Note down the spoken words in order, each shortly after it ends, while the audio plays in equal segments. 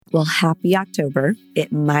Well, happy October.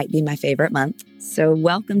 It might be my favorite month. So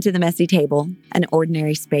welcome to the Messy Table, an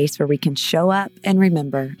ordinary space where we can show up and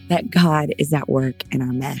remember that God is at work in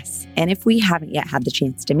our mess. And if we haven't yet had the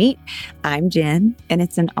chance to meet, I'm Jen, and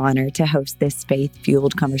it's an honor to host this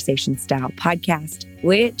faith-fueled conversation-style podcast,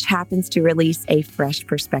 which happens to release a fresh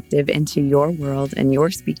perspective into your world and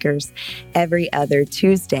your speakers every other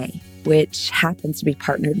Tuesday, which happens to be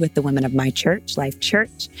partnered with the women of my church, Life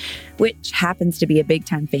Church, which happens to be a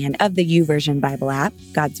big-time fan of the YouVersion Bible app,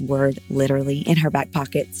 God's Word literally in her back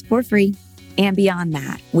pockets for free. And beyond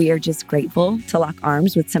that, we are just grateful to lock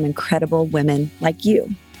arms with some incredible women like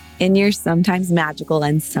you in your sometimes magical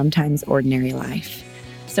and sometimes ordinary life.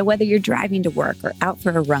 So whether you're driving to work or out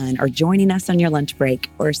for a run or joining us on your lunch break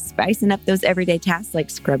or spicing up those everyday tasks like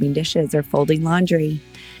scrubbing dishes or folding laundry,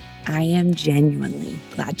 I am genuinely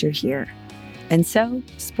glad you're here. And so,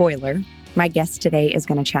 spoiler, my guest today is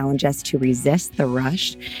going to challenge us to resist the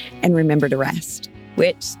rush and remember to rest,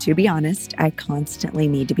 which, to be honest, I constantly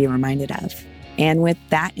need to be reminded of. And with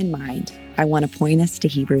that in mind, I want to point us to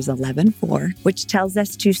Hebrews 11:4, which tells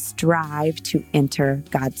us to strive to enter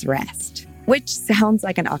God's rest, which sounds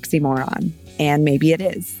like an oxymoron, and maybe it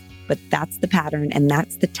is, but that's the pattern and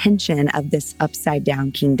that's the tension of this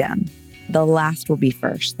upside-down kingdom. The last will be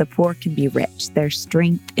first. The poor can be rich. There's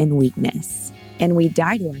strength in weakness. And we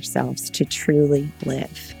die to ourselves to truly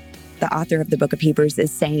live. The author of the book of Hebrews is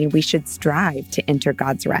saying we should strive to enter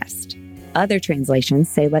God's rest. Other translations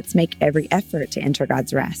say let's make every effort to enter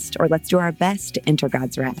God's rest, or let's do our best to enter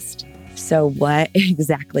God's rest. So what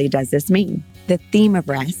exactly does this mean? The theme of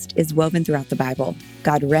rest is woven throughout the Bible.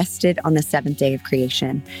 God rested on the seventh day of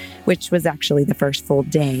creation, which was actually the first full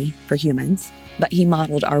day for humans, but he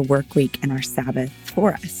modeled our work week and our Sabbath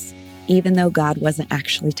for us. Even though God wasn't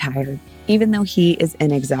actually tired, even though he is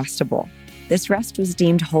inexhaustible, this rest was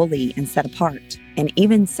deemed holy and set apart, and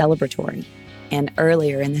even celebratory. And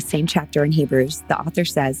earlier in the same chapter in Hebrews, the author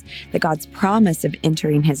says that God's promise of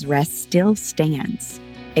entering his rest still stands.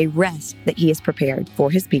 A rest that he has prepared for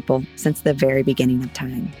his people since the very beginning of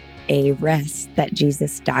time. A rest that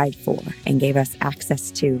Jesus died for and gave us access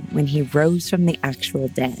to when he rose from the actual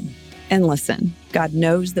dead. And listen, God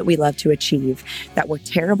knows that we love to achieve, that we're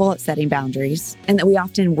terrible at setting boundaries, and that we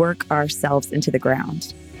often work ourselves into the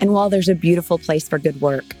ground. And while there's a beautiful place for good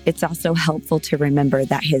work, it's also helpful to remember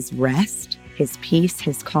that his rest, his peace,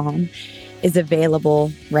 his calm is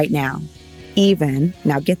available right now. Even,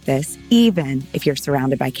 now get this, even if you're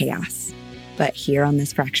surrounded by chaos. But here on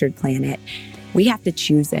this fractured planet, we have to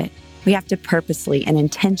choose it. We have to purposely and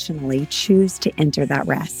intentionally choose to enter that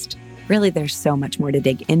rest. Really, there's so much more to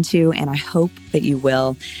dig into, and I hope that you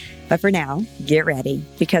will. But for now, get ready,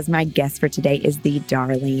 because my guest for today is the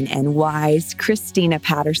darling and wise Christina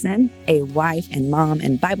Patterson, a wife and mom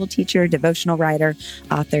and Bible teacher, devotional writer,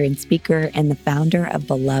 author and speaker, and the founder of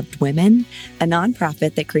Beloved Women, a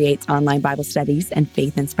nonprofit that creates online Bible studies and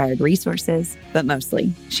faith-inspired resources. But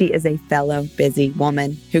mostly, she is a fellow busy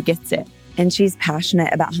woman who gets it, and she's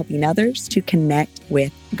passionate about helping others to connect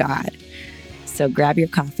with God. So grab your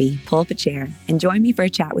coffee, pull up a chair, and join me for a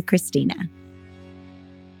chat with Christina.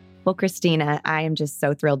 Well, Christina, I am just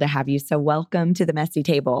so thrilled to have you. So welcome to the Messy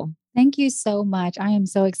Table. Thank you so much. I am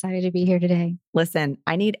so excited to be here today. Listen,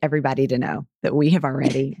 I need everybody to know that we have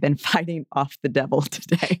already been fighting off the devil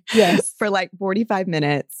today. Yes. For like 45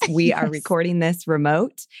 minutes. We are recording this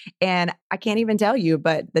remote. And I can't even tell you,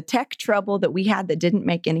 but the tech trouble that we had that didn't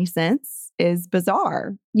make any sense is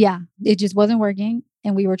bizarre. Yeah, it just wasn't working.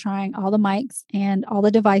 And we were trying all the mics and all the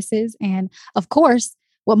devices. And of course,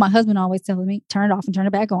 what my husband always tells me, turn it off and turn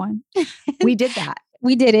it back on. We did that.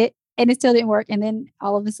 We did it. And it still didn't work. And then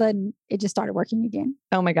all of a sudden, it just started working again.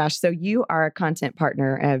 Oh my gosh. So you are a content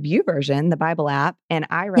partner of YouVersion, the Bible app, and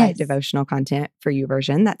I write devotional content for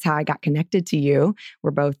YouVersion. That's how I got connected to you. We're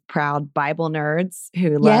both proud Bible nerds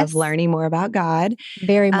who love learning more about God.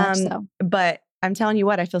 Very much so. But I'm telling you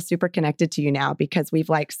what, I feel super connected to you now because we've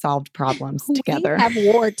like solved problems together. We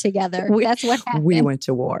have warred together. That's what happened. We went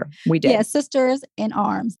to war. We did. Yeah, sisters in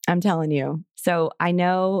arms. I'm telling you. So I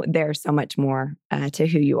know there's so much more to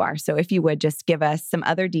who you are. So if you would just give us some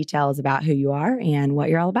other details about who you are and what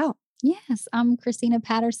you're all about. Yes, I'm Christina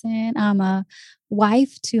Patterson. I'm a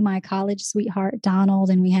wife to my college sweetheart, Donald,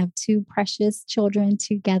 and we have two precious children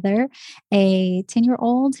together, a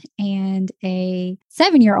 10-year-old and a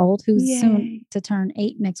 7-year-old who's soon to turn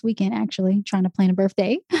 8 next weekend, actually, trying to plan a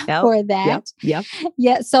birthday for that. Yep.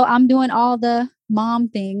 Yeah. So I'm doing all the mom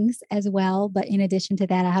things as well. But in addition to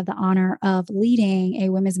that, I have the honor of leading a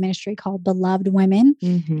women's ministry called Beloved Women.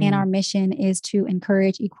 And our mission is to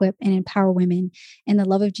encourage, equip, and empower women in the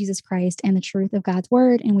love of Jesus Christ and the truth of God's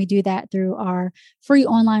word. And we do that through our free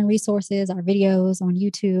online resources, our videos on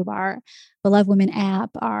YouTube, our Beloved Women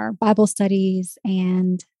app, our Bible studies.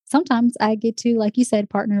 And sometimes I get to, like you said,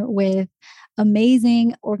 partner with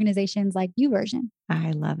amazing organizations like YouVersion.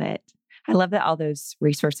 I love it. I love that all those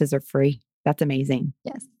resources are free. That's amazing.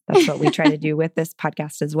 Yes. That's what we try to do with this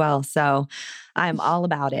podcast as well. So I'm all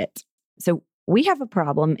about it. So we have a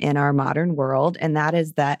problem in our modern world, and that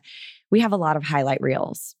is that we have a lot of highlight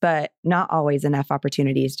reels, but not always enough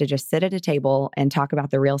opportunities to just sit at a table and talk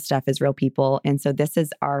about the real stuff as real people. And so this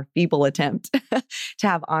is our feeble attempt to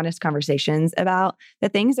have honest conversations about the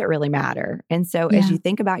things that really matter. And so as you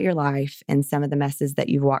think about your life and some of the messes that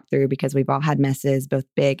you've walked through, because we've all had messes, both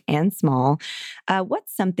big and small,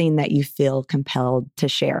 what's something that you feel compelled to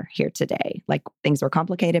share here today? Like things were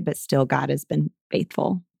complicated, but still God has been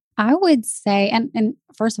faithful. I would say, and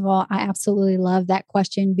first of all, I absolutely love that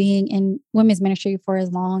question. Being in women's ministry for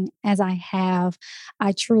as long as I have,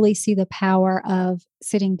 I truly see the power of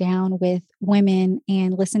sitting down with women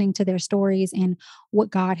and listening to their stories and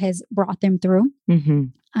what God has brought them through.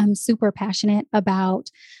 I'm super passionate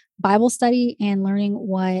about Bible study and learning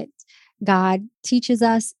what God teaches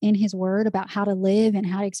us in his word about how to live and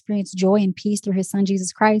how to experience joy and peace through his son,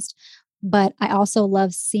 Jesus Christ. But I also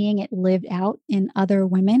love seeing it lived out in other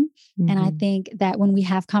women. And I think that when we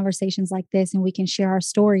have conversations like this and we can share our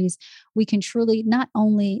stories, we can truly not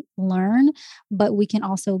only learn, but we can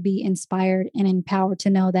also be inspired and empowered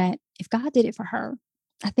to know that if God did it for her,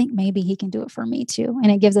 I think maybe he can do it for me too.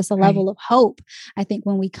 And it gives us a level of hope, I think,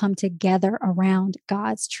 when we come together around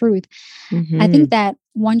God's truth. I think that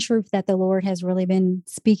one truth that the Lord has really been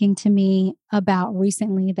speaking to me about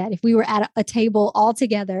recently, that if we were at a table all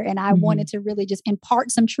together and I wanted to really just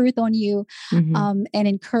impart some truth on you and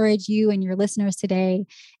encourage you and your listeners today,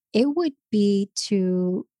 it would be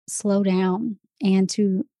to slow down and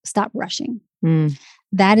to stop rushing.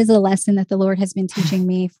 That is a lesson that the Lord has been teaching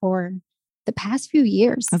me for the past few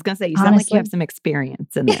years. I was going to say, you sound like you have some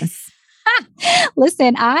experience in this.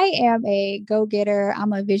 Listen, I am a go-getter.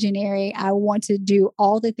 I'm a visionary. I want to do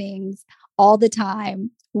all the things all the time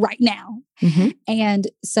right now. And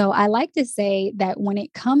so I like to say that when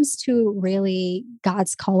it comes to really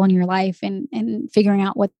God's call on your life and figuring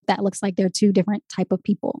out what that looks like, there are two different type of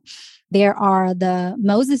people. There are the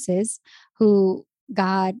Moseses who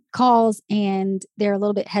God calls and they're a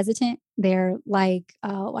little bit hesitant. They're like,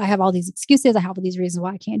 I have all these excuses. I have all these reasons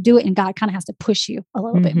why I can't do it. And God kind of has to push you a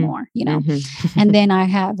little bit more, you know? And then I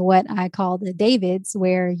have what I call the Davids,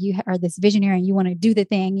 where you are this visionary and you want to do the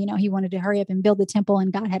thing. You know, he wanted to hurry up and build the temple,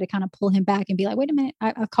 and God had to kind of pull him back and be like, wait a minute,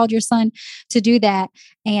 I've called your son to do that.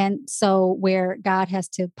 And so where God has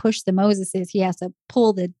to push the Moseses, he has to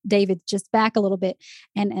pull the David just back a little bit.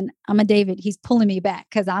 And I'm a David, he's pulling me back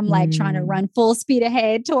because I'm like trying to run full speed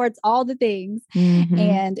ahead towards all the things.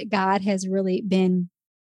 And God has really been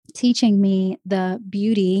teaching me the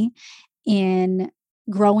beauty in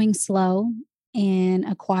growing slow and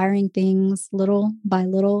acquiring things little by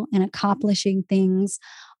little and accomplishing things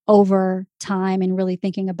over time and really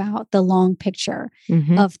thinking about the long picture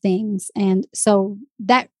of things. And so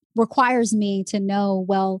that requires me to know,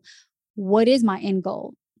 well, what is my end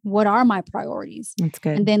goal? What are my priorities? That's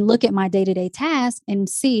good. And then look at my day-to-day task and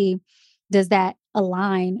see, does that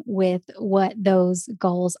align with what those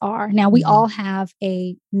goals are? Now, we all have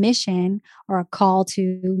a mission or a call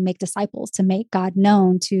to make disciples, to make God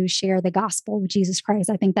known, to share the gospel of Jesus Christ.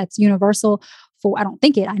 I think that's universal for,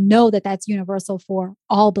 I know that that's universal for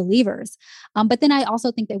all believers. But then I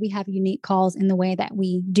also think that we have unique calls in the way that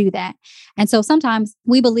we do that. And so sometimes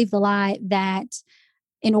we believe the lie that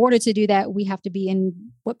in order to do that, we have to be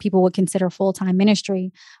in what people would consider full-time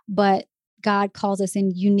ministry. But God calls us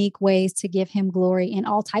in unique ways to give him glory in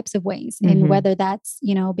all types of ways. And whether that's,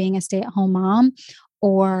 you know, being a stay-at-home mom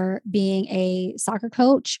or being a soccer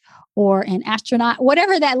coach or an astronaut,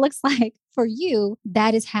 whatever that looks like for you,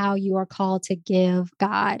 that is how you are called to give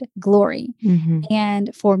God glory.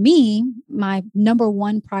 And for me, my number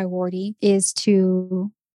one priority is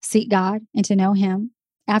to seek God and to know him.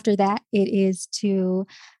 After that, it is to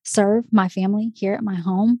serve my family here at my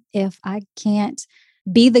home. If I can't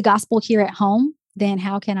be the gospel here at home, then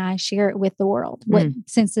how can I share it with the world? What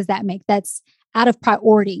sense does that make? That's out of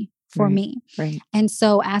priority for me. And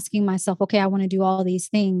so asking myself, okay, I want to do all these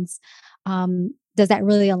things. Does that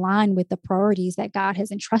really align with the priorities that God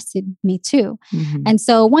has entrusted me to? And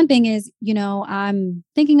so one thing is, you know, I'm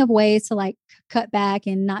thinking of ways to like cut back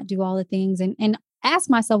and not do all the things. And ask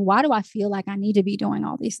myself, why do I feel like I need to be doing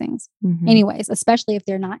all these things? Mhm. Anyways, especially if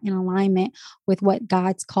they're not in alignment with what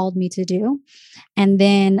God's called me to do. And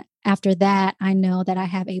then after that, I know that I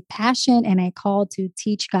have a passion and a call to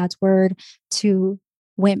teach God's word to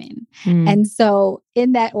women. Mm. And so,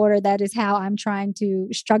 in that order, that is how I'm trying to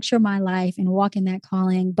structure my life and walk in that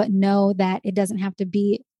calling, but know that it doesn't have to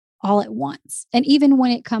be all at once. And even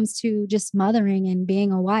when it comes to just mothering and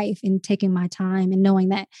being a wife and taking my time and knowing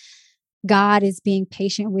that God is being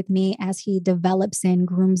patient with me as He develops and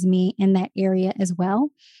grooms me in that area as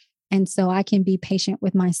well. And so I can be patient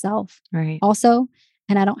with myself Right. also.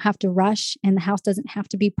 And I don't have to rush, and the house doesn't have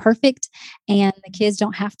to be perfect, and the kids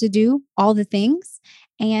don't have to do all the things.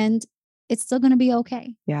 And it's still going to be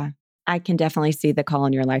okay. Yeah. I can definitely see the call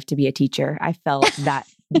in your life to be a teacher. I felt that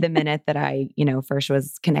the minute that I, first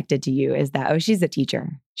was connected to you is that, oh, she's a teacher.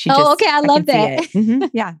 Okay. I love can see that. it. Mhm.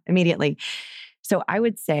 Yeah, immediately. So I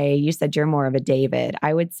would say, you said you're more of a David.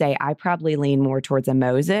 I would say I probably lean more towards a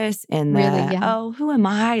Moses in Really? Yeah. oh, who am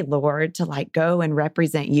I, Lord, to go and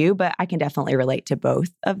represent you? But I can definitely relate to both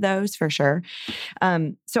of those for sure.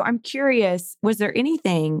 So I'm curious, was there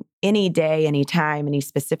anything, any day, any time, any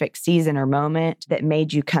specific season or moment that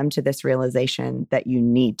made you come to this realization that you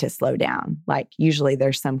need to slow down? Like usually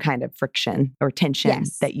there's some kind of friction or tension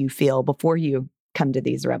Yes. that you feel before you come to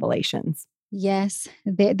these revelations. Yes.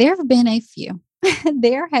 There have been a few.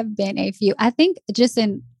 There have been a few. I think just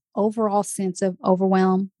an overall sense of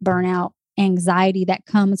overwhelm, burnout, anxiety that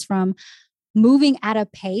comes from moving at a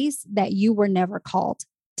pace that you were never called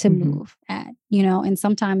to move at, and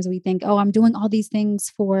sometimes we think, oh, I'm doing all these things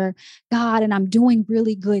for God and I'm doing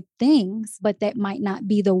really good things, but that might not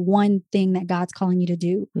be the one thing that God's calling you to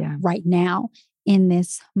do right now in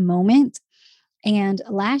this moment. And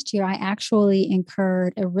last year, I actually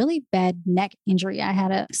incurred a really bad neck injury. I had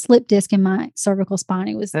a slip disc in my cervical spine.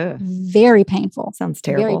 It was Ugh. very painful. Sounds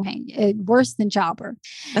terrible. Very painful. Worse than childbirth.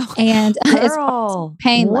 Oh, And as far as girl,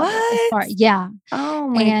 pain level, what? yeah. Oh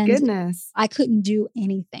my And goodness. I couldn't do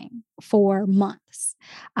anything for months.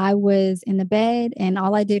 I was in the bed and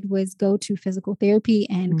all I did was go to physical therapy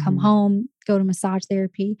and come home, go to massage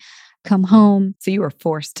therapy, come home. So you were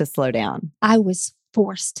forced to slow down. I was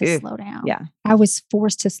forced to Ew. slow down. Yeah. I was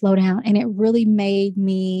forced to slow down. And it really made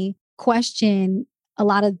me question a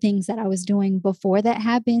lot of things that I was doing before that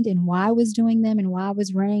happened and why I was doing them and why I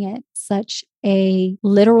was running at such a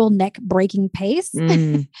literal neck breaking pace,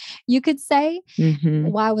 you could say.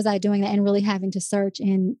 Why was I doing that? And really having to search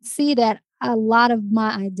and see that a lot of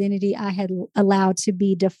my identity I had allowed to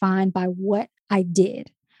be defined by what I did,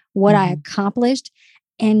 what I accomplished,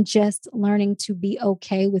 and just learning to be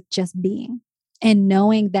okay with just being. And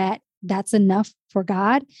knowing that that's enough for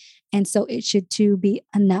God. And so it should too be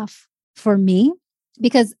enough for me,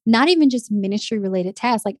 because not even just ministry related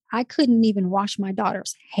tasks, like I couldn't even wash my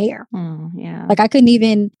daughter's hair. Oh, yeah. Like I couldn't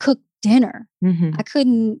even cook dinner. Mm-hmm. I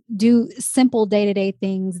couldn't do simple day-to-day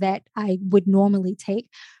things that I would normally take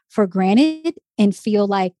for granted and feel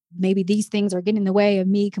like maybe these things are getting in the way of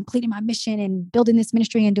me completing my mission and building this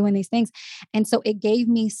ministry and doing these things. And so it gave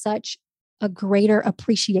me such a greater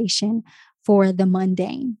appreciation for the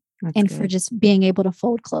mundane. That's and good. for just being able to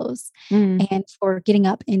fold clothes and for getting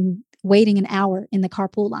up and waiting an hour in the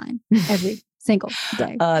carpool line every single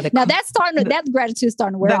day. That gratitude's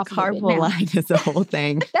starting to wear off a little bit The carpool now. line is a whole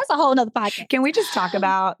thing. That's a whole nother podcast. Can we just talk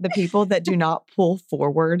about the people that do not pull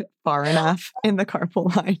forward far enough in the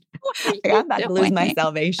carpool line? I'm about to lose my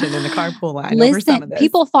salvation in the carpool line over some of this.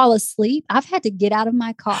 People fall asleep. I've had to get out of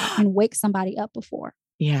my car and wake somebody up before.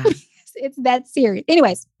 Yeah. It's that serious.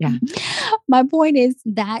 Anyways, yeah. My point is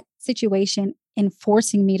that situation in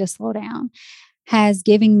forcing me to slow down has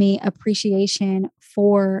given me appreciation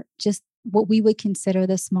for just what we would consider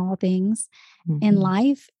the small things in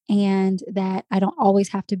life, and that I don't always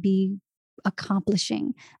have to be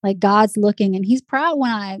accomplishing. Like God's looking and He's proud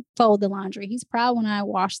when I fold the laundry. He's proud when I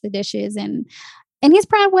wash the dishes, and He's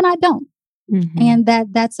proud when I don't. And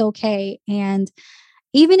that's okay. And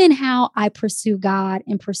even in how I pursue God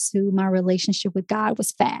and pursue my relationship with God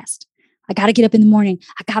was fast. I got to get up in the morning.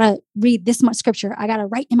 I got to read this much scripture. I got to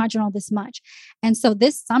write in my journal this much. And so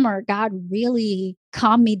this summer, God really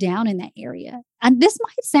calmed me down in that area. And this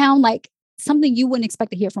might sound like something you wouldn't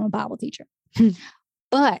expect to hear from a Bible teacher,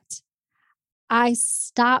 but I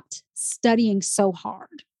stopped studying so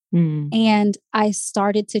hard and I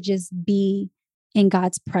started to just be in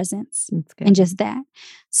God's presence and just that.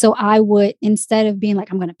 So I would, instead of being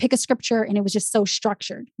like, I'm going to pick a scripture and it was just so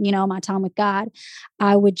structured, my time with God,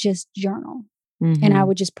 I would just journal And I Mhm.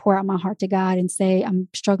 would just pour out my heart to God and say, I'm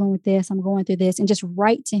struggling with this, I'm going through this, and just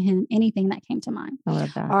write to him anything that came to mind. I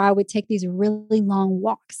love that. Or I would take these really long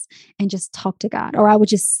walks and just talk to God. Or I would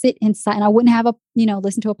just sit inside and I wouldn't have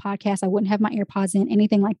listen to a podcast. I wouldn't have my AirPods in,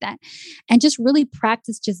 anything like that. And just really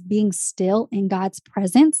practice just being still in God's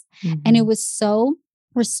presence. And it Mhm. was so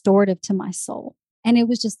restorative to my soul. And it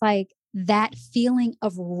was just like that feeling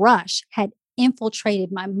of rush had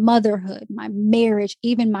infiltrated my motherhood, my marriage,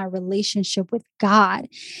 even my relationship with God.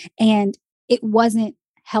 And it wasn't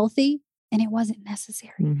healthy and it wasn't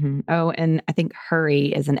necessary. Mhm. Oh, and I think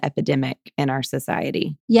hurry is an epidemic in our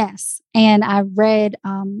society. Yes. And I read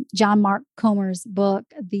John Mark Comer's book,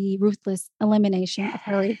 The Ruthless Elimination of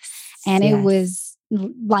Hurry. Yes. And it Yes. was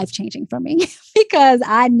life changing for me because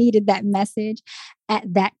I needed that message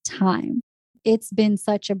at that time. It's been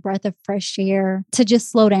such a breath of fresh air to just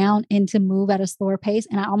slow down and to move at a slower pace.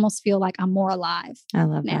 And I almost feel like I'm more alive I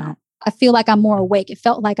love now. that. I feel like I'm more awake. It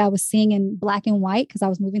felt like I was seeing in black and white because I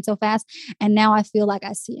was moving so fast. And now I feel like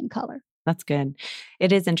I see in color. That's good.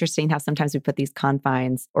 It is interesting how sometimes we put these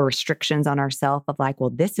confines or restrictions on ourselves of like,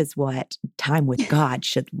 well, this is what time with God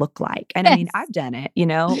should look like. And I mean, Yes. I've done it.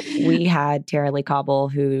 We had Tara Lee Cobble,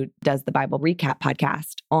 who does the Bible recap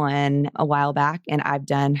podcast, on a while back. And I've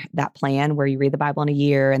done that plan where you read the Bible in a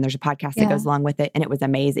year and there's a podcast that Yeah. goes along with it. And it was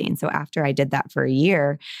amazing. So after I did that for a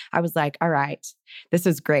year, I was like, all right, this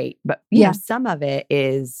is great. But Yeah. some of it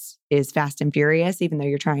is fast and furious, even though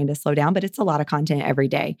you're trying to slow down, but it's a lot of content every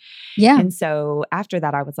day. Yeah. And so after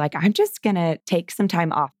that, I was like, I'm just going to take some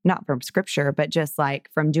time off, not from scripture, but just like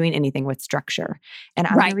from doing anything with structure. And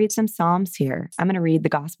I'm going to Right. read some Psalms here. I'm going to read the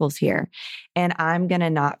Gospels here. And I'm going to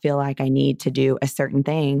not feel like I need to do a certain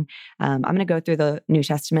thing. I'm going to go through the New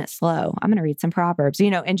Testament slow. I'm going to read some Proverbs,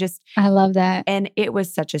 and just. I love that. And it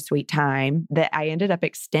was such a sweet time that I ended up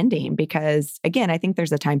extending because, again, I think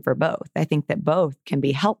there's a time for both. I think that both can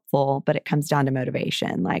be helpful, but it comes down to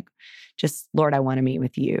motivation. Like, just, Lord, I want to meet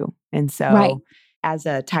with you. And so Right. as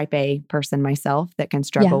a type A person myself that can Yeah.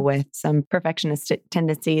 struggle with some perfectionist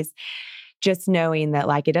tendencies, just knowing that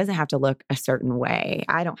like it doesn't have to look a certain way.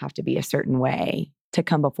 I don't have to be a certain way to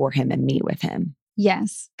come before him and meet with him.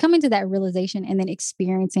 Yes. Coming to that realization and then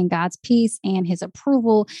experiencing God's peace and his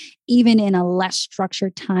approval, even in a less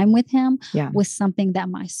structured time with him, Yeah. was something that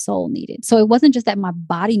my soul needed. So it wasn't just that my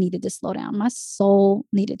body needed to slow down, my soul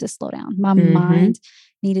needed to slow down, my mind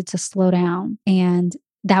needed to slow down. And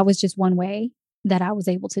that was just one way that I was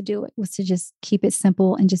able to do it, was to just keep it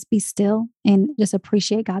simple and just be still and just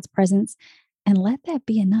appreciate God's presence and let that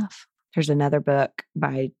be enough. There's another book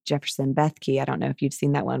by Jefferson Bethke. I don't know if you've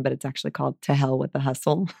seen that one, but it's actually called To Hell with the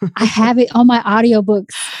Hustle. I have it on my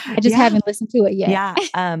audiobooks. I just haven't listened to it yet. Yeah.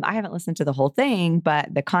 I haven't listened to the whole thing,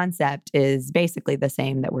 but the concept is basically the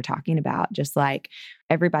same that we're talking about. Just like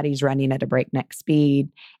everybody's running at a breakneck speed,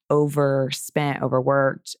 overspent,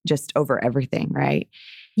 overworked, just over everything, right?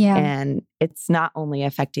 Yeah. And it's not only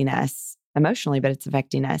affecting us emotionally, but it's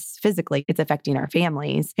affecting us physically. It's affecting our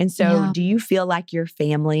families. And so do you feel like your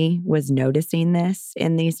family was noticing this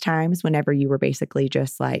in these times whenever you were basically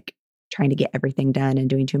just like trying to get everything done and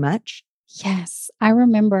doing too much? Yes. I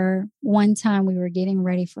remember one time we were getting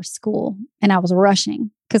ready for school and I was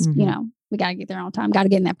rushing because, we got to get there on time, got to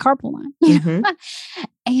get in that carpool line.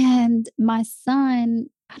 And my son,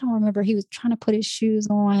 I don't remember, he was trying to put his shoes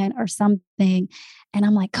on or something. And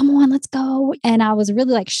I'm like, come on, let's go. And I was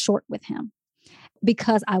really like short with him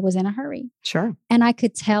because I was in a hurry. Sure. And I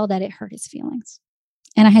could tell that it hurt his feelings.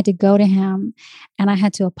 And I had to go to him and I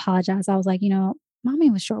had to apologize. I was like, Mommy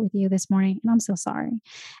was short with you this morning and I'm so sorry.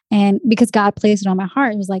 And because God placed it on my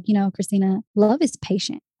heart, it was like, Christina, love is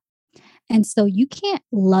patient. And so you can't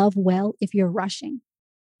love well if you're rushing,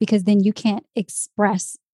 because then you can't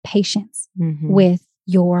express patience with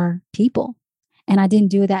your people. And I didn't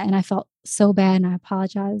do that. And I felt so bad and I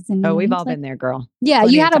apologized. And we've all been there, girl. Yeah,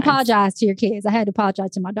 Plenty you had to of times. apologize to your kids. I had to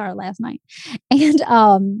apologize to my daughter last night.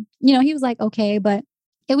 And he was like, okay, but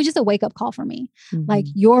it was just a wake up call for me. Like,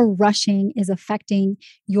 your rushing is affecting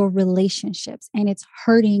your relationships and it's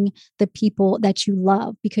hurting the people that you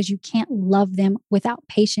love, because you can't love them without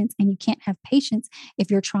patience, and you can't have patience if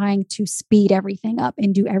you're trying to speed everything up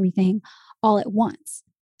and do everything all at once.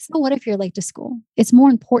 So what if you're late to school? It's more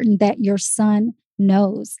important that your son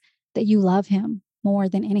knows that you love him more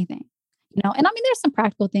than anything. And I mean, there's some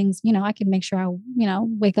practical things, I can make sure I,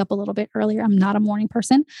 wake up a little bit earlier. I'm not a morning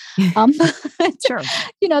person. Sure.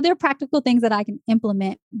 There are practical things that I can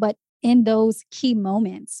implement, but in those key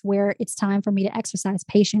moments where it's time for me to exercise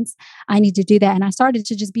patience, I need to do that. And I started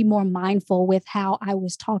to just be more mindful with how I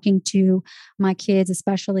was talking to my kids,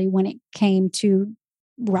 especially when it came to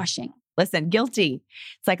rushing. Listen, guilty.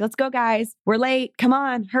 It's like, let's go, guys. We're late. Come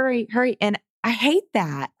on, hurry, hurry. And I hate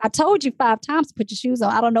that. I told you 5 times to put your shoes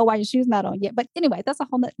on. I don't know why your shoes not on yet. But anyway, that's a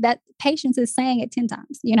whole that patience is saying it 10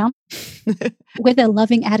 times, with a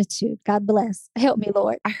loving attitude. God bless. Help me,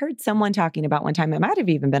 Lord. I heard someone talking about one time, it might have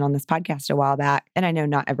even been on this podcast a while back. And I know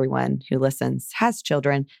not everyone who listens has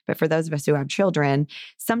children, but for those of us who have children,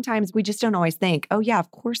 sometimes we just don't always think, oh yeah,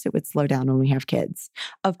 of course it would slow down when we have kids.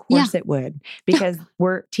 Of course it would, because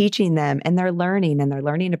we're teaching them and they're learning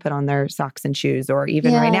to put on their socks and shoes. Or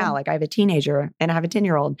even right now, like I have a teenager and I have a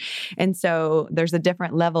 10-year-old. And so there's a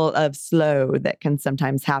different level of slow that can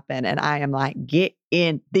sometimes happen. And I am like, get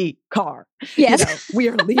in the car. Yes. We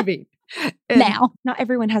are leaving. Now. Not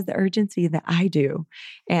everyone has the urgency that I do.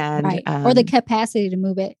 And or the capacity to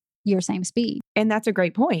move at your same speed. And that's a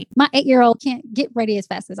great point. My 8-year-old can't get ready as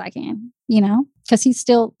fast as I can, because he's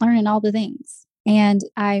still learning all the things. And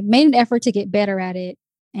I made an effort to get better at it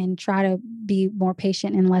and try to be more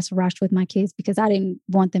patient and less rushed with my kids, because I didn't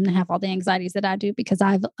want them to have all the anxieties that I do, because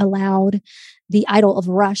I've allowed the idol of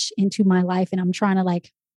rush into my life and I'm trying to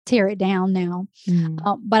tear it down now.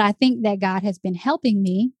 But I think that God has been helping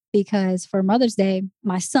me, because for Mother's Day,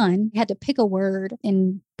 my son had to pick a word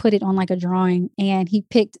and put it on a drawing. And he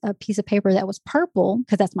picked a piece of paper that was purple,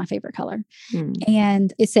 because that's my favorite color.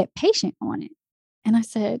 And it said patient on it. And I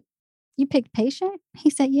said, you picked patient?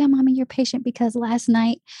 He said, yeah, Mommy, you're patient because last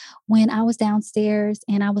night when I was downstairs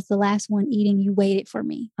and I was the last one eating, you waited for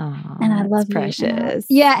me. Oh, and I love precious.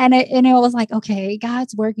 You. And it was like, okay,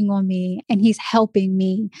 God's working on me and he's helping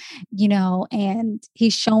me, and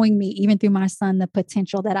he's showing me, even through my son, the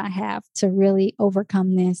potential that I have to really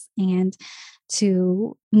overcome this and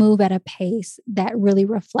to move at a pace that really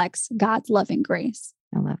reflects God's love and grace.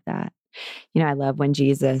 I love that. I love when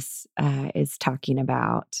Jesus is talking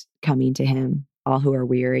about coming to him, all who are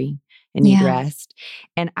weary and need rest.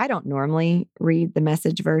 And I don't normally read the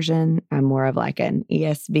Message version. I'm more of an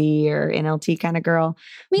ESV or NLT kind of girl.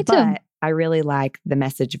 Me too. But I really like the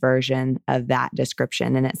Message version of that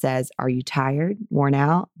description. And it says, are you tired, worn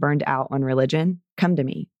out, burned out on religion? Come to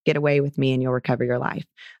me, get away with me, and you'll recover your life.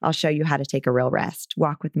 I'll show you how to take a real rest.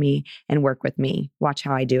 Walk with me and work with me. Watch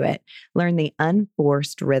how I do it. Learn the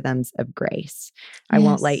unforced rhythms of grace. I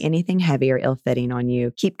won't lay anything heavy or ill-fitting on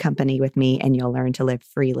you. Keep company with me and you'll learn to live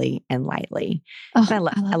freely and lightly. Oh, and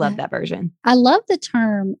I love that version. I love the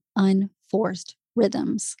term unforced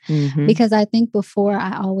rhythms, because I think before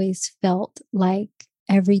I always felt like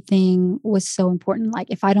everything was so important. Like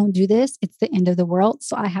if I don't do this, it's the end of the world.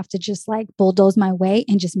 So I have to just bulldoze my way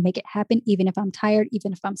and just make it happen, even if I'm tired,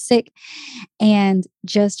 even if I'm sick. And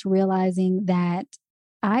just realizing that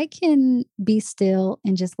I can be still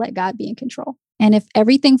and just let God be in control. And if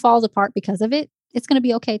everything falls apart because of it, it's going to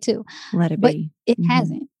be okay too. Let it but be. It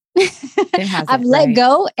hasn't. It hasn't. I've let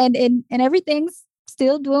go and everything's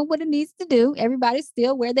still doing what it needs to do. Everybody's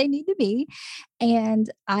still where they need to be. And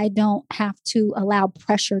I don't have to allow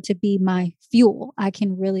pressure to be my fuel. I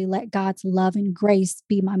can really let God's love and grace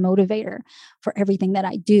be my motivator for everything that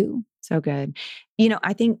I do. So good.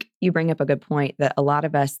 I think you bring up a good point that a lot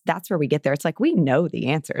of us, that's where we get there. It's we know the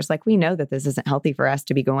answers. We know that this isn't healthy for us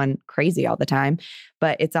to be going crazy all the time.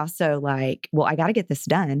 But it's also well, I got to get this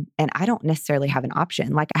done. And I don't necessarily have an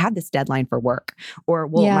option. I have this deadline for work, or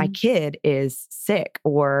my kid is sick,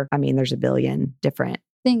 or there's a billion different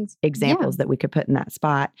things, examples that we could put in that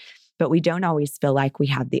spot. But we don't always feel like we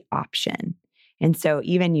have the option. And so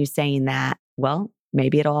even you saying that, well,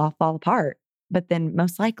 maybe it'll all fall apart. But then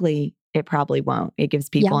most likely it probably won't. It gives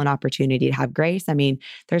people an opportunity to have grace.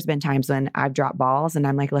 There's been times when I've dropped balls and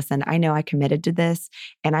I'm like, listen, I know I committed to this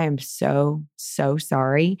and I am so, so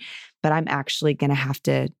sorry, but I'm actually going to have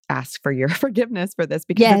to ask for your forgiveness for this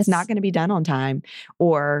because it's not going to be done on time.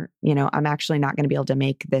 Or, I'm actually not going to be able to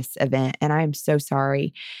make this event and I am so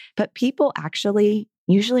sorry. But people actually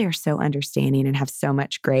usually are so understanding and have so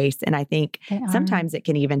much grace. And I think sometimes it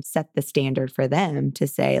can even set the standard for them to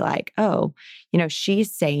say oh,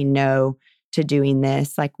 she's saying no to doing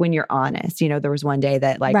this. When you're honest, there was one day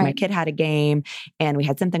that my kid had a game and we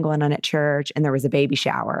had something going on at church and there was a baby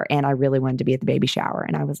shower and I really wanted to be at the baby shower.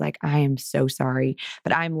 And I was like, I am so sorry,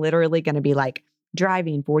 but I'm literally going to be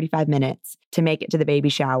driving 45 minutes to make it to the baby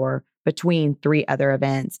shower between 3 other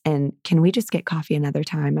events. And can we just get coffee another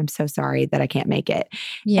time? I'm so sorry that I can't make it.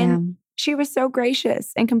 Yeah. And she was so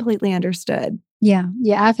gracious and completely understood. Yeah.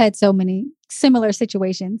 Yeah. I've had so many similar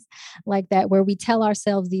situations like that where we tell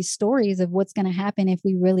ourselves these stories of what's going to happen if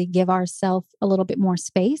we really give ourselves a little bit more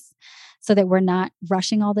space so that we're not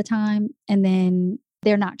rushing all the time. And then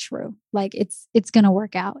they're not true. It's going to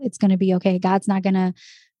work out. It's going to be okay. God's not going to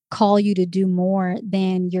call you to do more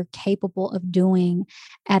than you're capable of doing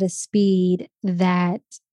at a speed that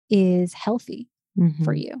is healthy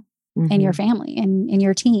for you and your family and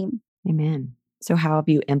your team. Amen. So how have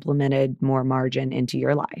you implemented more margin into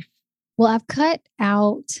your life? Well, I've cut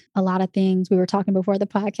out a lot of things. We were talking before the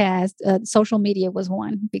podcast. Social media was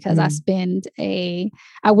one because I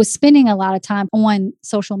was spending a lot of time on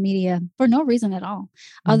social media for no reason at all,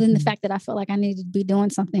 other than the fact that I felt like I needed to be doing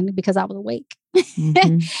something because I was awake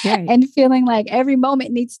Right. and feeling like every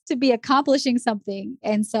moment needs to be accomplishing something.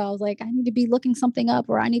 And so I was like, I need to be looking something up,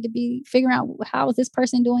 or I need to be figuring out how is this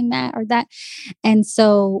person doing that or that. And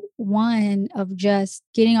so one of just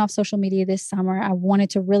getting off social media this summer, I wanted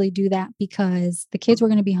to really do that because the kids were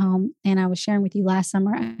going to be home. And I was sharing with you last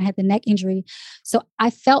summer, I had the neck injury. So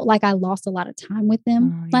I felt like I lost a lot of time with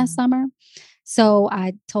them last summer. So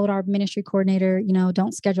I told our ministry coordinator,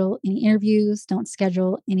 don't schedule any interviews, don't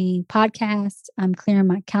schedule any podcasts. I'm clearing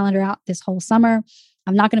my calendar out this whole summer.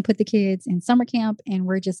 I'm not going to put the kids in summer camp, and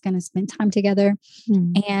we're just going to spend time together.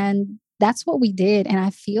 And that's what we did. And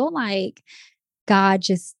I feel like God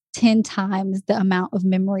just 10 times the amount of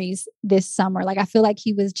memories this summer. Like I feel like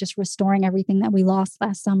he was just restoring everything that we lost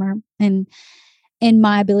last summer. And in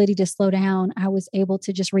my ability to slow down, I was able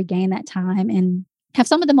to just regain that time and have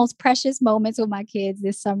some of the most precious moments with my kids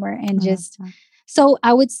this summer. And so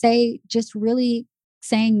I would say just really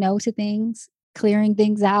saying no to things, clearing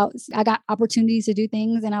things out. I got opportunities to do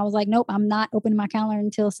things and I was like, nope, I'm not opening my calendar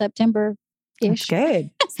until September-ish. That's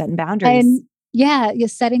good. Setting boundaries. And you're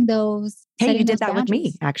setting those. Hey, you did that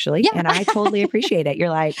boundaries with me, actually. Yeah. And I totally appreciate it. You're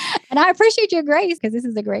like, and I appreciate your grace because this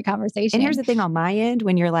is a great conversation. And here's the thing on my end,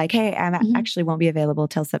 when you're like, hey, I actually won't be available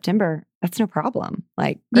till September. That's no problem.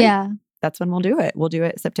 Like, great. Yeah. That's when we'll do it. We'll do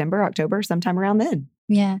it September, October, sometime around then.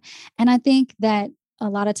 Yeah. And I think that a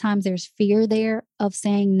lot of times there's fear there of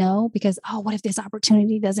saying no because, what if this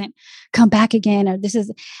opportunity doesn't come back again?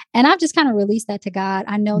 And I've just kind of released that to God.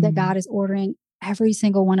 I know that God is ordering every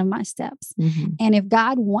single one of my steps. And if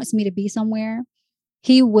God wants me to be somewhere,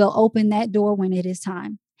 he will open that door when it is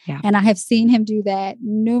time. Yeah. And I have seen him do that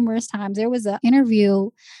numerous times. There was an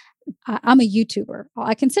interview. I'm a YouTuber.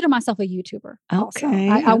 I consider myself a YouTuber. Okay.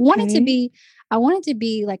 Also. I wanted to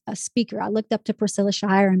be like a speaker. I looked up to Priscilla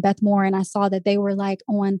Shire and Beth Moore, and I saw that they were like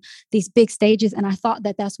on these big stages. And I thought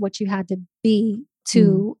that that's what you had to be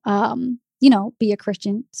to, be a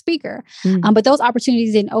Christian speaker. But those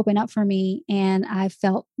opportunities didn't open up for me. And I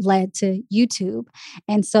felt led to YouTube.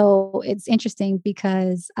 And so it's interesting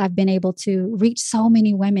because I've been able to reach so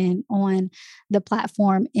many women on the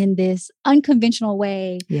platform in this unconventional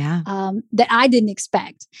way that I didn't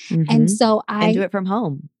expect. And so and do it from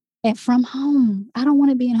home. And from home, I don't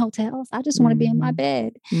want to be in hotels. I just want to be in my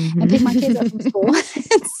bed and pick my kids up from school.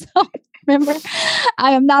 So remember,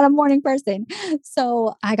 I am not a morning person.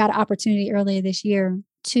 So I got an opportunity earlier this year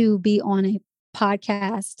to be on a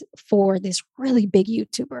podcast for this really big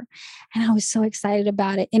YouTuber. And I was so excited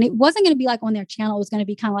about it. And it wasn't going to be like on their channel. It was going to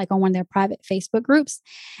be kind of like on one of their private Facebook groups.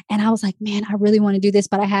 And I was like, man, I really want to do this.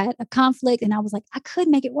 But I had a conflict and I was like, I could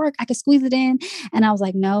make it work. I could squeeze it in. And I was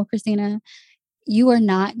like, no, Christina, you are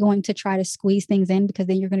not going to try to squeeze things in because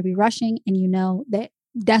then you're going to be rushing. And you know that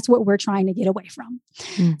that's what we're trying to get away from.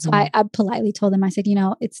 So I politely told them, I said,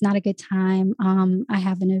 it's not a good time. I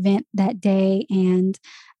have an event that day and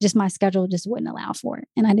just my schedule just wouldn't allow for it.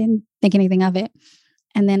 And I didn't think anything of it.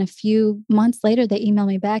 And then a few months later, they emailed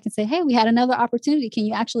me back and say, hey, we had another opportunity. Can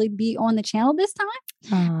you actually be on the channel this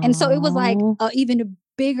time? And so it was like even a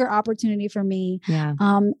bigger opportunity for me. Yeah.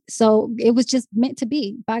 So it was just meant to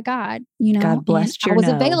be by God, God blessed your I was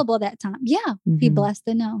no. available that time. Yeah. He blessed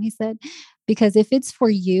the no. He said, because if it's for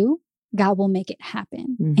you, God will make it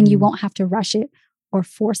happen and you won't have to rush it or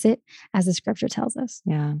force it, as the scripture tells us.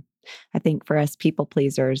 Yeah. I think for us people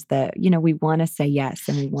pleasers that, we want to say yes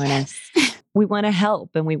and we want to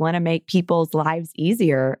help and we want to make people's lives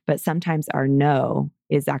easier, but sometimes our no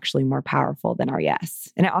is actually more powerful than our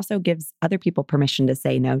yes. And it also gives other people permission to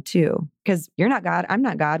say no too, because you're not God, I'm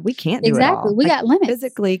not God. We can't do it all. Exactly. We got limits.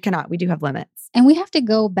 Physically cannot. We do have limits. And we have to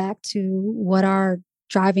go back to what our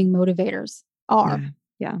driving motivators are.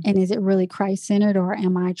 Yeah. And is it really Christ-centered, or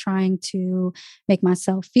am I trying to make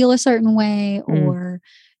myself feel a certain way or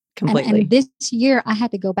completely. And this year I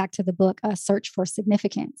had to go back to the book, Search for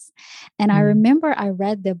Significance. And I remember I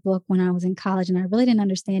read the book when I was in college and I really didn't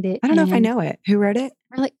understand it. I don't know if I know it. Who wrote it?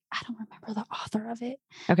 Really, I don't remember the author of it.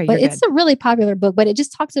 Okay. But it's a really popular book, but it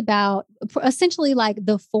just talks about essentially like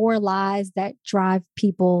the 4 lies that drive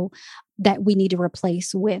people that we need to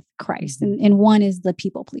replace with Christ. And one is the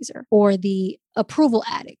people pleaser or the approval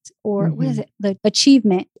addict, or what is Mhm. it? The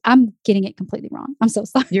achievement. I'm getting it completely wrong. I'm so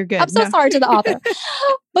sorry. You're good. I'm so No. sorry to the author.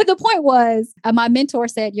 But the point was, my mentor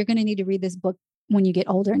said, you're going to need to read this book when you get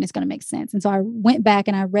older and it's going to make sense. And so I went back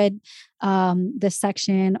and I read the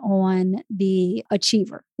section on the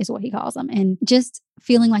achiever, is what he calls them. And just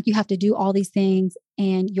feeling like you have to do all these things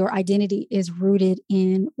and your identity is rooted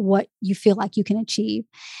in what you feel like you can achieve.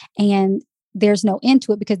 And there's no end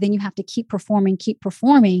to it, because then you have to keep performing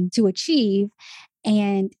to achieve,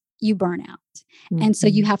 and you burn out. And so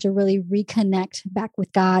you Mhm. have to really reconnect back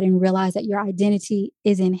with God and realize that your identity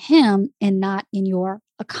is in Him and not in your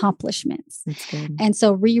accomplishments. That's good. And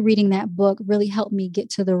so rereading that book really helped me get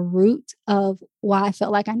to the root of why I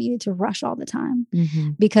felt like I needed to rush all the time,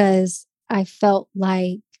 Mhm. because I felt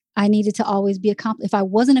like I needed to always be accomplished. If I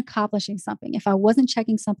wasn't accomplishing something, if I wasn't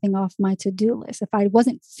checking something off my to-do list, if I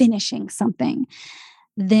wasn't finishing something,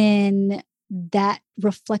 then that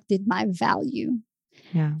reflected my value.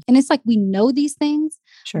 Yeah. And it's like we know these things,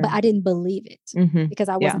 Sure. but I didn't believe it Mhm. because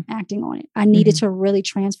I Yeah. wasn't acting on it. I needed Mhm. to really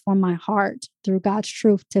transform my heart through God's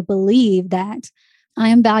truth to believe that I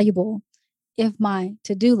am valuable if my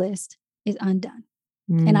to-do list is undone.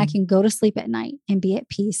 And I Mm. can go to sleep at night and be at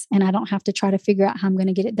peace. And I don't have to try to figure out how I'm going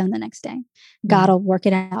to get it done the next day. God Yeah. will work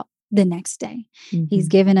it out the next day. He's Mhm.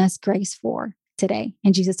 given us grace for today.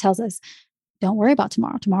 And Jesus tells us, don't worry about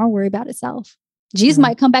tomorrow. Tomorrow will worry about itself. Jesus Sure.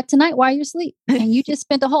 might come back tonight while you're asleep. And you just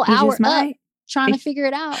spent a whole He hour just up might. trying to figure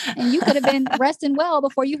it out. And you could have been resting well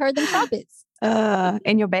before you heard them trumpets.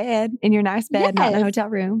 In your bed, in your nice bed, not in a Yes. hotel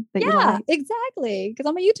room that you Yeah, like. exactly. Because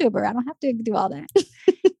I'm a YouTuber. I don't have to do all that.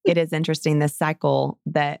 It is interesting, this cycle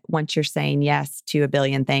that once you're saying yes to a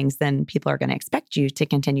billion things, then people are going to expect you to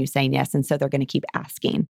continue saying yes. And so they're going to keep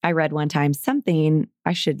asking. I read one time something,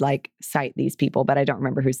 I should cite these people, but I don't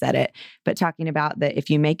remember who said it, but talking about that if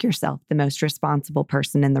you make yourself the most responsible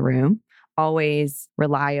person in the room, always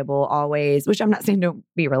reliable, always, which I'm not saying don't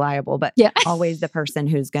be reliable, but Yeah. always the person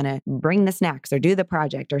who's going to bring the snacks or do the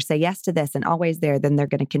project or say yes to this and always there, then they're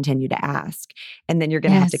going to continue to ask. And then you're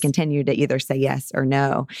going to have to Yes. continue to either say yes or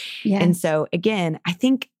no. Yes. And so again, I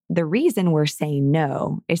think the reason we're saying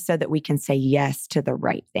no is so that we can say yes to the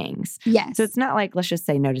right things. Yes. So it's not like, let's just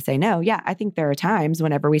say no to say no. Yeah, I think there are times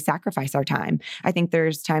whenever we sacrifice our time. I think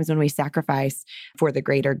there's times when we sacrifice for the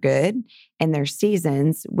greater good. And there's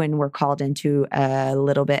seasons when we're called into a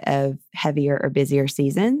little bit of heavier or busier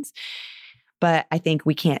seasons. But I think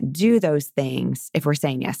we can't do those things if we're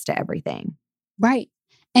saying yes to everything. Right.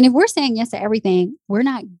 And if we're saying yes to everything, we're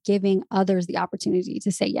not giving others the opportunity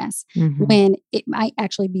to say yes Mhm. when it might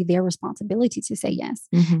actually be their responsibility to say yes.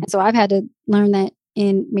 Mhm. And so I've had to learn that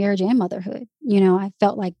in marriage and motherhood. I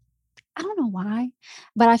felt like, I don't know why,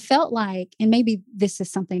 but I felt like, and maybe this is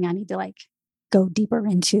something I need to go deeper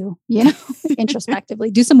into,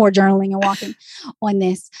 introspectively, do some more journaling and walking on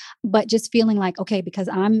this, but just feeling like, okay, because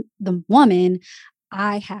I'm the woman,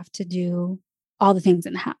 I have to do all the things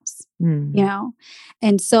in the house, Mm.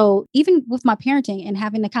 And so even with my parenting and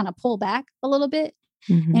having to kind of pull back a little bit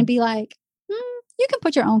and Mhm. be like, you can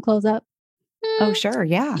put your own clothes up. Oh, sure.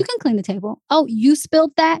 Yeah. You can clean the table. Oh, you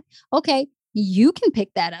spilled that? Okay, you can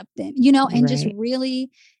pick that up then, and just Right. really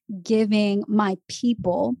giving my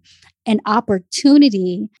people an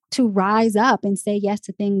opportunity to rise up and say yes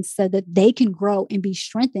to things so that they can grow and be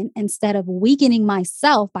strengthened instead of weakening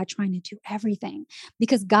myself by trying to do everything.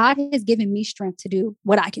 Because God has given me strength to do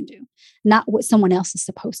what I can do, not what someone else is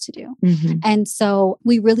supposed to do. Mhm. And so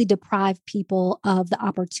we really deprive people of the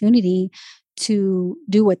opportunity to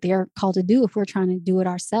do what they're called to do if we're trying to do it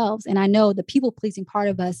ourselves. And I know the people pleasing part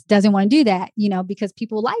of us doesn't want to do that, because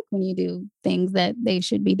people like when you do things that they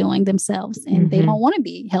should be doing themselves and they Mhm. don't want to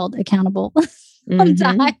be held accountable Mhm.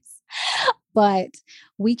 sometimes. But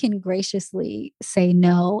we can graciously say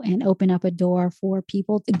no and open up a door for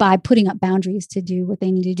people by putting up boundaries to do what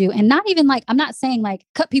they need to do. And not even I'm not saying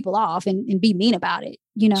cut people off and be mean about it,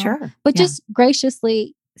 Sure. but Yeah. just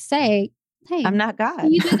graciously say, hey, I'm not can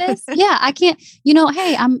God. you do this? Yeah, I can't,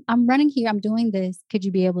 hey, I'm running here. I'm doing this. Could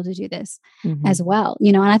you be able to do this as Mhm. well?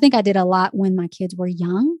 And I think I did a lot when my kids were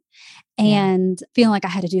young Yeah. and feeling like I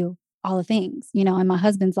had to do all the things, and my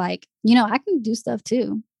husband's like, I can do stuff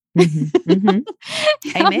too. Mhm. Mhm.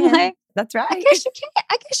 I'm Amen. like, That's I right. guess you can.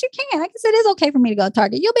 I guess you can. I guess it is okay for me to go to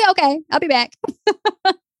Target. You'll be okay. I'll be back.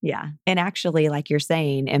 Yeah. And actually, like you're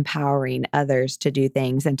saying, empowering others to do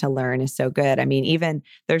things and to learn is so good. I mean, even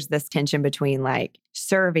there's this tension between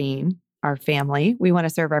serving our family. We want to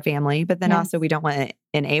serve our family, but then Yes. also we don't want to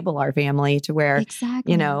enable our family to where,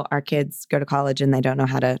 Exactly. our kids go to college and they don't know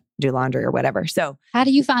how to do laundry or whatever. So how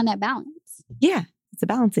do you find that balance? yeah, it's a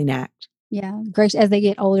balancing act. Yeah. Grace, as they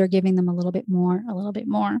get older, giving them a little bit more, a little bit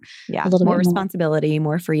more, a Yeah, little more bit more. responsibility,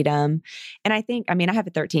 more freedom. And I think, I mean, I have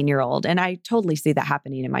a 13-year-old and I totally see that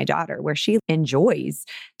happening in my daughter where she enjoys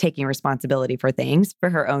taking responsibility for things, for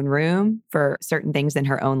her own room, for certain things in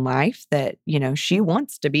her own life that, she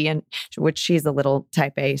wants to be in, which she's a little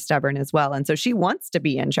type A stubborn as well. And so she wants to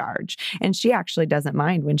be in charge. And she actually doesn't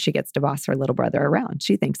mind when she gets to boss her little brother around.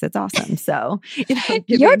 She thinks it's awesome. So, Your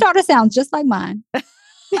giving, daughter sounds just like mine.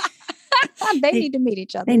 They they, need to meet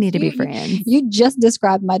each they other. need to be You, friends. you just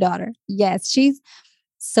described my daughter. Yes, she's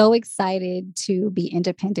so excited to be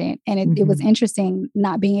independent. And it was Mhm. interesting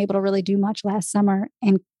not being able to really do much last summer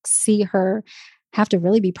and see her have to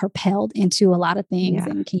really be propelled into a lot of things.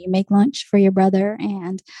 Yeah. And can you make lunch for your brother?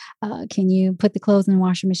 And can you put the clothes in the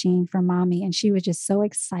washing machine for mommy? And she was just so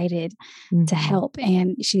excited to Mhm. help.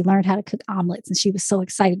 And she learned how to cook omelets. And she was so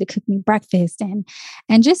excited to cook me breakfast and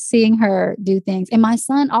just seeing her do things. And my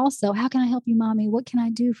son also, how can I help you, mommy? What can I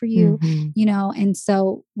do for you? Mhm. And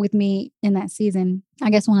so with me in that season, I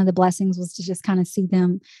guess one of the blessings was to just kind of see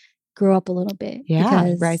them grow up a little bit Yeah,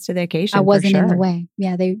 because rise to the I occasion for wasn't in the sure. way.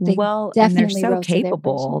 Yeah, they Well, and they're definitely so rose to the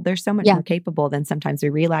capable. occasion. They're so much Yeah, more capable than sometimes we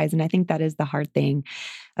realize. And I think that is the hard thing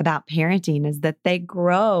about parenting is that they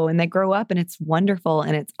grow and they grow up and it's wonderful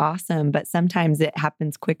and it's awesome. But sometimes it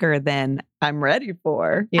happens quicker than I'm ready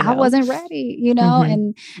for, I wasn't ready,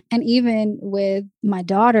 Hmm. and even with my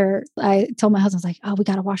daughter, I told my husband, I was like, "Oh, we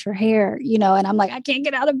got to wash her hair," and I'm like, "I can't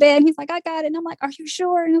get out of bed." He's like, "I got it." And I'm like, "Are you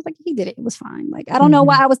sure?" And I was like, "He did it. It was fine." Like, I don't know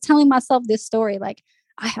why Hmm. I was telling myself this story. Like,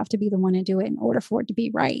 I have to be the one to do it in order for it to be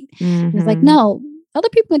right. And it's like, Hmm. no, other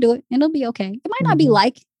people can do it and it'll be okay. It might not be Hmm.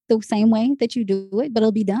 like the same way that you do it, but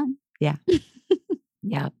it'll be done. Yeah.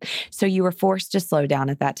 Yeah. So you were forced to slow down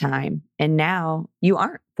at that time. And now you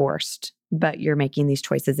aren't forced, but you're making these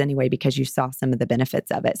choices anyway because you saw some of the benefits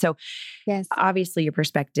of it. So Yes. obviously your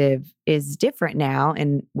perspective is different now,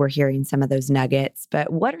 and we're hearing some of those nuggets.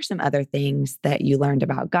 But what are some other things that you learned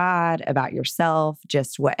about God, about yourself,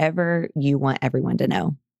 just whatever you want everyone to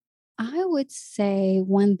know? I would say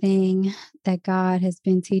one thing that God has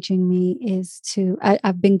been teaching me is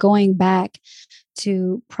I've been going back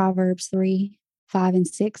to Proverbs 3, 5, and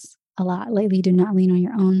 6 a lot lately. Do not lean on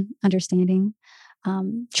your own understanding.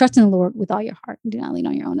 Trust in the Lord with all your heart. Do not lean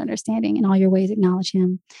on your own understanding. In all your ways, acknowledge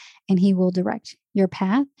Him, and He will direct your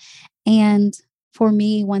path. And for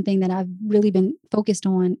me, one thing that I've really been focused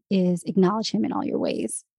on is acknowledge Him in all your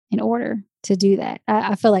ways in order to do that.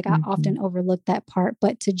 I feel like I Hmm. often overlook that part,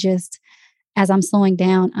 but to just, as I'm slowing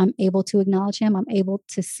down, I'm able to acknowledge Him. I'm able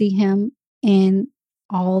to see Him in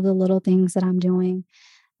all the little things that I'm doing,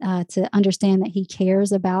 to understand that He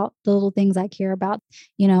cares about the little things I care about.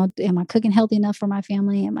 Am I cooking healthy enough for my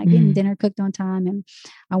family? Am I getting Mm. dinner cooked on time? And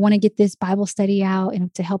I want to get this Bible study out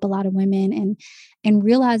and to help a lot of women, and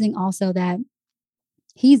realizing also that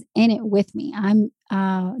He's in it with me.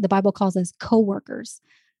 The Bible calls us co-workers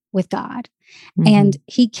with God, and Hmm.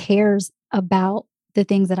 He cares about the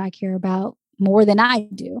things that I care about more than I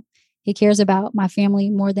do. He cares about my family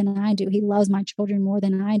more than I do. He loves my children more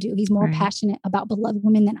than I do. He's more Right. passionate about beloved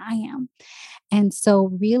women than I am. And so,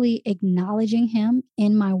 really acknowledging Him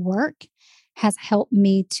in my work has helped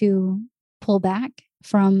me to pull back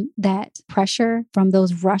from that pressure, from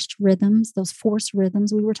those rushed rhythms, those forced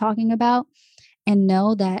rhythms we were talking about, and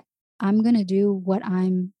know that I'm going to do what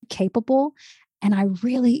I'm capable. And I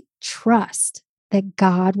really trust that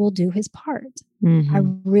God will do His part. I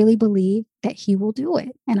Hmm. really believe that He will do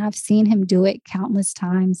it. And I've seen Him do it countless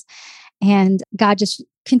times. And God just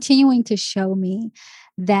continuing to show me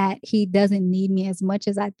that He doesn't need me as much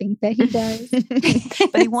as I think that He does.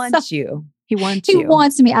 But he So wants you. He wants He you.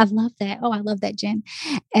 wants me. I love that. Oh, I love that, Jen.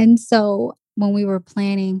 And so when we were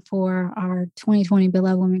planning for our 2020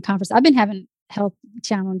 Beloved Women Conference, I've been having health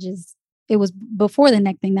challenges. It was before the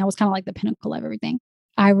neck thing. That was kind of like the pinnacle of everything.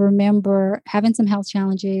 I remember having some health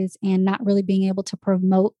challenges and not really being able to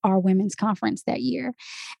promote our women's conference that year.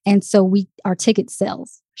 And so our ticket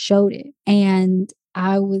sales showed it. And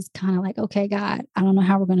I was kind of like, okay, God, I don't know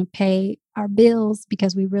how we're going to pay our bills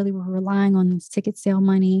because we really were relying on this ticket sale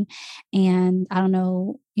money. And I don't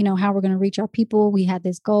know, how we're going to reach our people. We had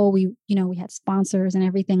this goal. We had sponsors and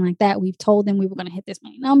everything like that. We've told them we were going to hit this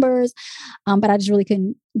many numbers. But I just really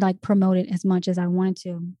couldn't like promote it as much as I wanted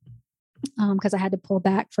to, because I had to pull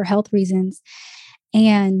back for health reasons.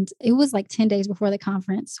 And it was like 10 days before the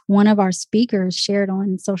conference. One of our speakers shared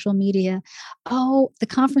on social media, "Oh, the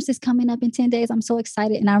conference is coming up in 10 days. I'm so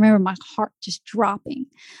excited." And I remember my heart just dropping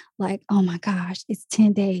like, oh my gosh, it's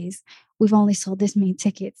 10 days. we've only sold this many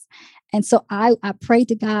tickets. And so I prayed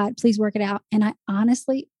to God, please work it out. And I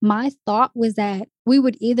honestly, my thought was that we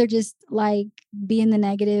would either just like be in the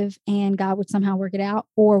negative and God would somehow work it out,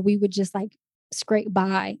 or we would just like scrape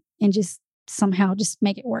by and just somehow just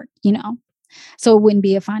make it work, so it wouldn't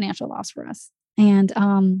be a financial loss for us. And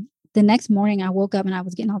the next morning I woke up and I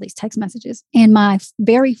was getting all these text messages, and my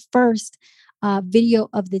very first video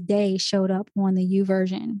of the day showed up on the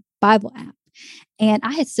YouVersion Bible app. And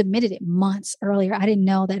I had submitted it months earlier. I didn't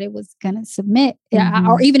know that it was going to submit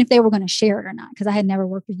or even if they were going to share it or not, because I had never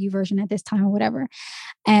worked with YouVersion at this time or whatever.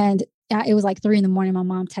 And it was like 3 a.m. My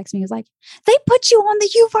mom texted me. It was like, they put you on the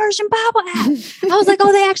YouVersion Bible app. I was like,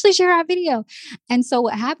 oh, they actually share our video. And so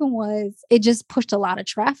what happened was it just pushed a lot of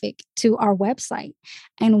traffic to our website,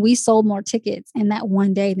 and we sold more tickets in that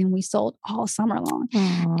one day than we sold all summer long.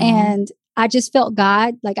 Aww. And I just felt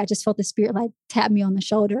God, like I just felt the Spirit like tap me on the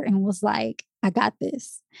shoulder and was like, I got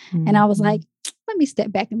this. Mm-hmm. And I was like, let me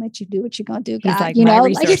step back and let you do what you're going to do, God. He's like, my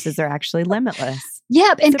resources are actually limitless.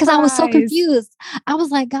 Yeah. And because I was so confused, I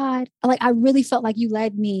was like, God, like, I really felt like you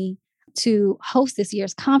led me to host this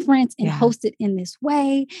year's conference and host it in this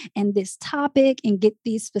way and this topic and get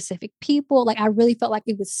these specific people. Like, I really felt like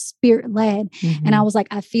it was Spirit led. Mm-hmm. And I was like,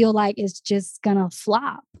 I feel like it's just going to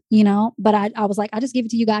flop, but I was like, I just give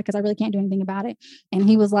it to you, God, because I really can't do anything about it. And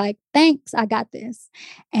he was like, thanks, I got this.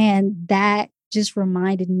 And that just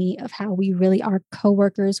reminded me of how we really are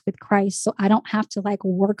co-workers with Christ. So I don't have to like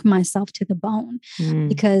work myself to the bone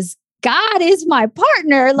because God is my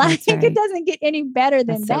partner. Like, right. It doesn't get any better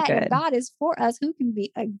than that. If God is for us, who can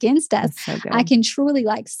be against us? So I can truly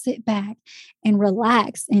like sit back and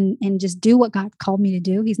relax and just do what God called me to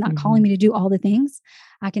do. He's not calling me to do all the things.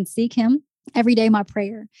 I can seek him every day. My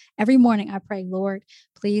prayer, every morning I pray, Lord,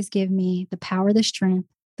 please give me the power, the strength,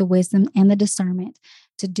 the wisdom, and the discernment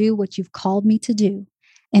to do what you've called me to do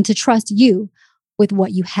and to trust you with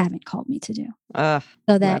what you haven't called me to do.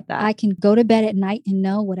 So that I can go to bed at night and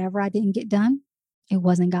know whatever I didn't get done, it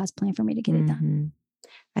wasn't God's plan for me to get it done.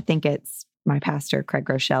 I think it's my pastor, Craig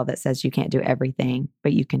Rochelle, that says you can't do everything,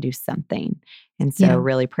 but you can do something. And so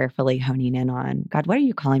really prayerfully honing in on, God, what are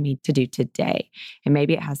you calling me to do today? And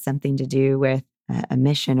maybe it has something to do with a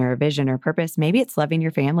mission or a vision or purpose. Maybe it's loving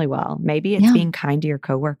your family well. Maybe it's being kind to your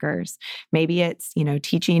coworkers. Maybe it's,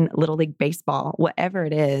 teaching Little League baseball. Whatever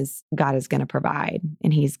it is, God is going to provide,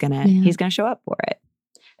 and he's going to show up for it.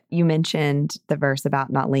 You mentioned the verse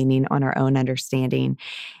about not leaning on our own understanding.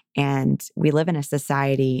 And we live in a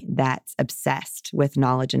society that's obsessed with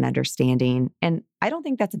knowledge and understanding. And I don't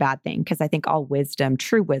think that's a bad thing, because I think all wisdom,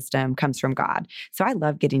 true wisdom, comes from God. So I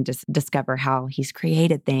love getting to discover how he's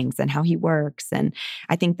created things and how he works. And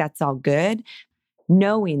I think that's all good.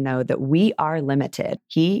 Knowing, though, that we are limited.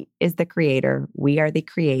 He is the creator. We are the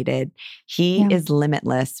created. He is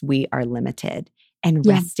limitless. We are limited. And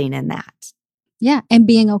resting in that. Yeah. And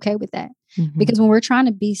being okay with that. Because when we're trying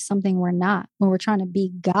to be something we're not, when we're trying to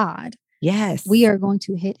be God, we are going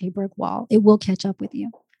to hit a brick wall. It will catch up with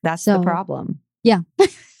you. That's the problem. Yeah.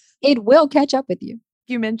 It will catch up with you.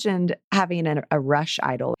 You mentioned having a rush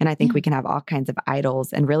idol. And I think we can have all kinds of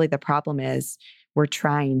idols. And really the problem is we're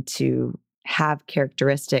trying to have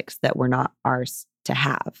characteristics that were not ours to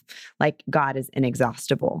have. Like, God is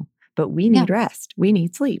inexhaustible, but we need rest. We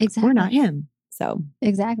need sleep. Exactly. We're not him. So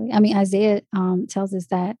exactly. I mean, Isaiah tells us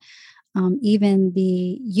that even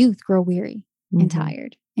the youth grow weary and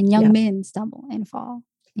tired, and young men stumble and fall,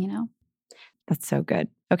 That's so good.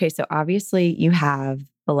 Okay. So obviously you have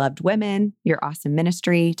Beloved Women, your awesome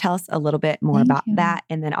ministry. Tell us a little bit more about that.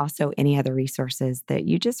 And then also any other resources that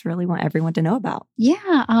you just really want everyone to know about.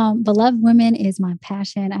 Yeah. Beloved Women is my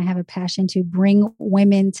passion. I have a passion to bring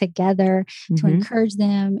women together, to encourage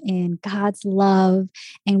them in God's love.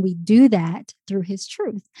 And we do that through his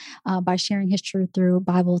truth, by sharing his truth through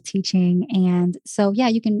Bible teaching. And so,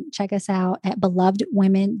 you can check us out at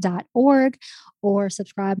belovedwomen.org or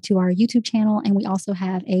subscribe to our YouTube channel. And we also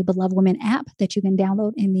have a Beloved Women app that you can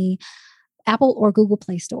download in the Apple or Google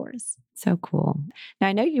Play stores. So cool. Now,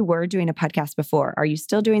 I know you were doing a podcast before. Are you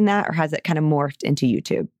still doing that, or has it kind of morphed into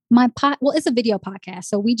YouTube? Well, it's a video podcast.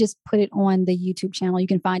 So we just put it on the YouTube channel. You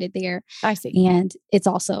can find it there. I see. And it's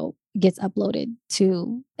also gets uploaded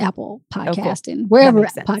to Apple Podcast and wherever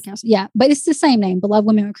podcasts. Yeah. But it's the same name, Beloved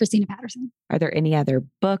Women with Christina Patterson. Are there any other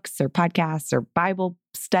books or podcasts or Bible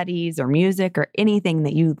studies or music or anything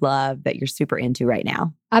that you love that you're super into right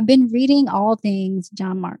now? I've been reading all things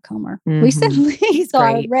John Mark Comer recently. He's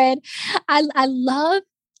great. I love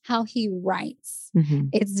how he writes.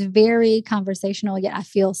 It's very conversational, yet I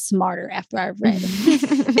feel smarter after I've read it.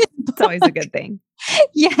 It's It's always a good thing.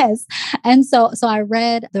 Yes. And so I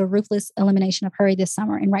read The Ruthless Elimination of Hurry this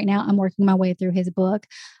summer. And right now I'm working my way through his book,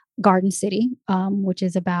 Garden City, which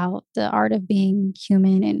is about the art of being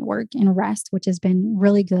human and work and rest, which has been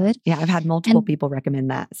really good. Yeah, I've had multiple And people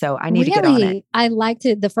recommend that. So I need to get on it. I liked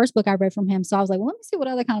it. The first book I read from him. So I was like, well, let me see what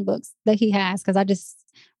other kind of books that he has. Cause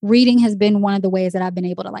reading has been one of the ways that I've been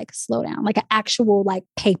able to like slow down, like an actual like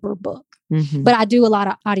paper book. Mm-hmm. But I do a lot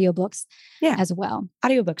of audiobooks Yeah. as well.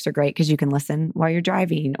 Audiobooks are great because you can listen while you're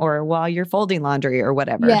driving or while you're folding laundry or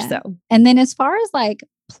whatever. Yeah. So, and then as far as like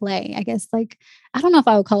play, I guess like, I don't know if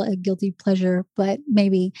I would call it a guilty pleasure, but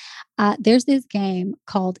maybe there's this game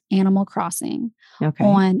called Animal Crossing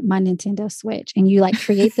on my Nintendo Switch. And you like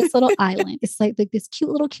create this little island. It's like this cute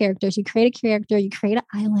little characters. You create a character, you create an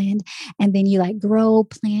island, and then you like grow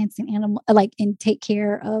plants and animal, like, and take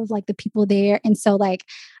care of like the people there. And so like,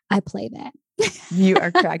 I play that. You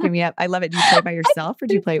are cracking me up. I love it. Do you play by yourself or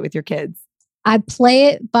do you play it with your kids? I play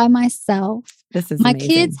it by myself. This is my amazing.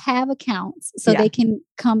 kids have accounts, so they can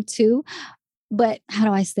come too. But how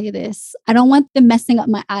do I say this? I don't want them messing up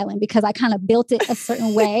my island because I kind of built it a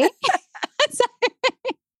certain way. So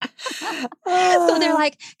they're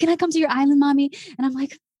like, "Can I come to your island, mommy?" And I'm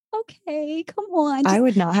like, "Okay, come on." I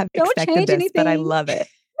would not have expected this, but I love it.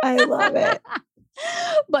 I love it.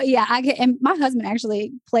 But yeah, and my husband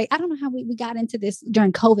actually played. I don't know how we got into this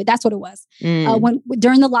during COVID. That's what it was.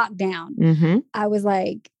 During the lockdown, I was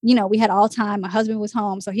like, we had all time. My husband was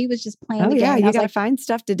home, so he was just playing the game. Yeah, you got to find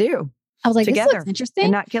stuff to do. I was like, together, this looks interesting,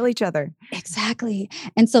 and not kill each other. Exactly.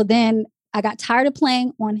 And so then I got tired of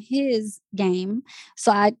playing on his game,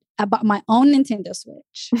 so I bought my own Nintendo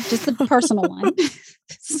Switch, just a personal one.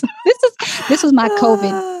 So this was my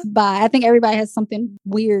COVID buy. I think everybody has something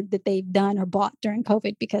weird that they've done or bought during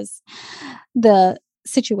COVID because the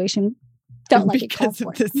situation felt like it called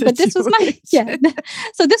for it. But this was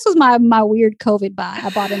So this was my weird COVID buy. I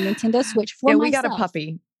bought a Nintendo Switch for myself. We got a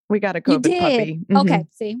puppy. We got a COVID puppy. Mm-hmm. Okay,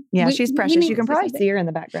 see? Yeah, she's precious. You can probably see her in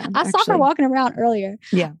the background. I saw her walking around earlier.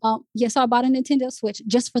 Yeah. So I bought a Nintendo Switch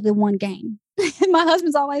just for the one game. My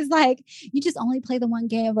husband's always like, you just only play the one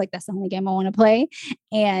game. I'm like, that's the only game I want to play.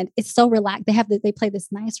 And it's so relaxed. They play this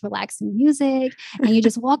nice, relaxing music, and you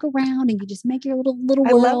just walk around and you just make your little world.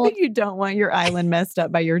 I love that you don't want your island messed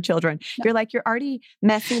up by your children. No. You're like, you're already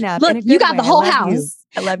messing up. Look, you got the whole house.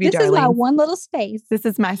 I love you, darling. This is my one little space. This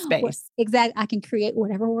is my space. Exactly. I can create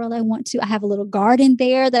whatever world I want to. I have a little garden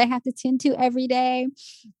there that I have to tend to every day.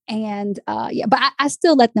 And but I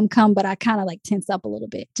still let them come, but I kind of like tense up a little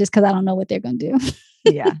bit just because I don't know what they're going to do.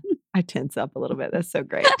 Yeah, I tense up a little bit. That's so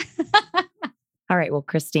great. All right. Well,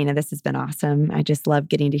 Christina, this has been awesome. I just love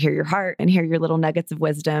getting to hear your heart and hear your little nuggets of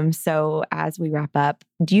wisdom. So as we wrap up,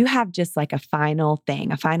 do you have just like a final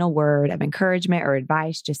thing, a final word of encouragement or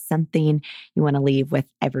advice, just something you want to leave with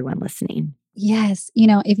everyone listening? Yes.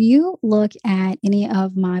 If you look at any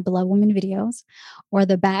of my Beloved Women videos or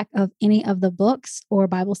the back of any of the books or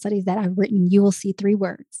Bible studies that I've written, you will see 3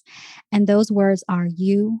 words. And those words are,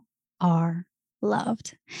 you are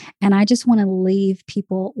loved. And I just want to leave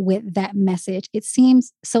people with that message. It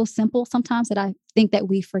seems so simple sometimes that I think that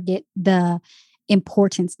we forget the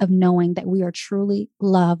importance of knowing that we are truly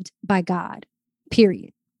loved by God,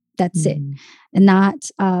 period. That's it. And not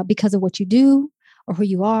because of what you do or who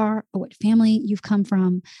you are or what family you've come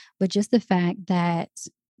from, but just the fact that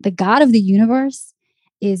the God of the universe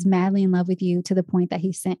is madly in love with you to the point that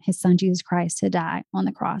he sent his son, Jesus Christ, to die on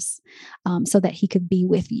the cross so that he could be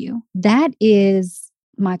with you. That is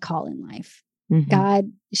my call in life.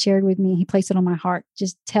 God shared with me, he placed it on my heart.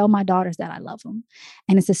 Just tell my daughters that I love them.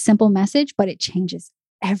 And it's a simple message, but it changes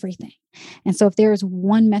everything. And so if there is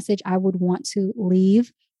one message I would want to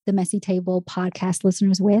leave the Messy Table podcast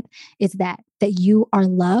listeners with, it's that you are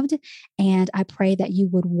loved. And I pray that you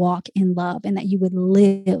would walk in love and that you would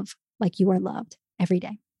live like you are loved every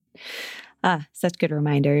day. Such good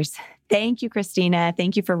reminders. Thank you, Christina.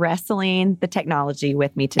 Thank you for wrestling the technology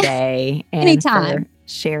with me today and Anytime. for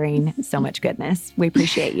sharing so much goodness. We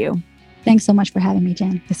appreciate you. Thanks so much for having me,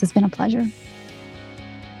 Jen. This has been a pleasure.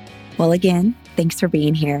 Well, again, thanks for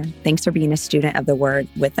being here. Thanks for being a student of the Word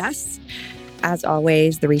with us. As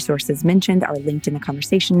always, the resources mentioned are linked in the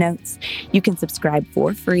conversation notes. You can subscribe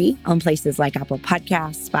for free on places like Apple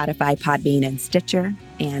Podcasts, Spotify, Podbean, and Stitcher.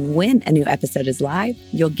 And when a new episode is live,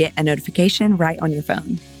 you'll get a notification right on your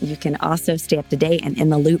phone. You can also stay up to date and in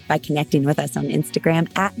the loop by connecting with us on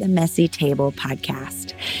Instagram at the Messy Table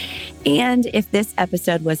Podcast. And if this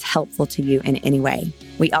episode was helpful to you in any way,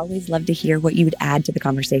 we always love to hear what you would add to the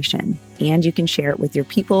conversation. And you can share it with your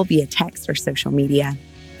people via text or social media.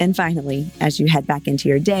 And finally, as you head back into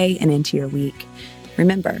your day and into your week,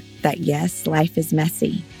 remember that yes, life is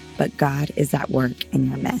messy, but God is at work in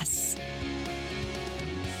your mess.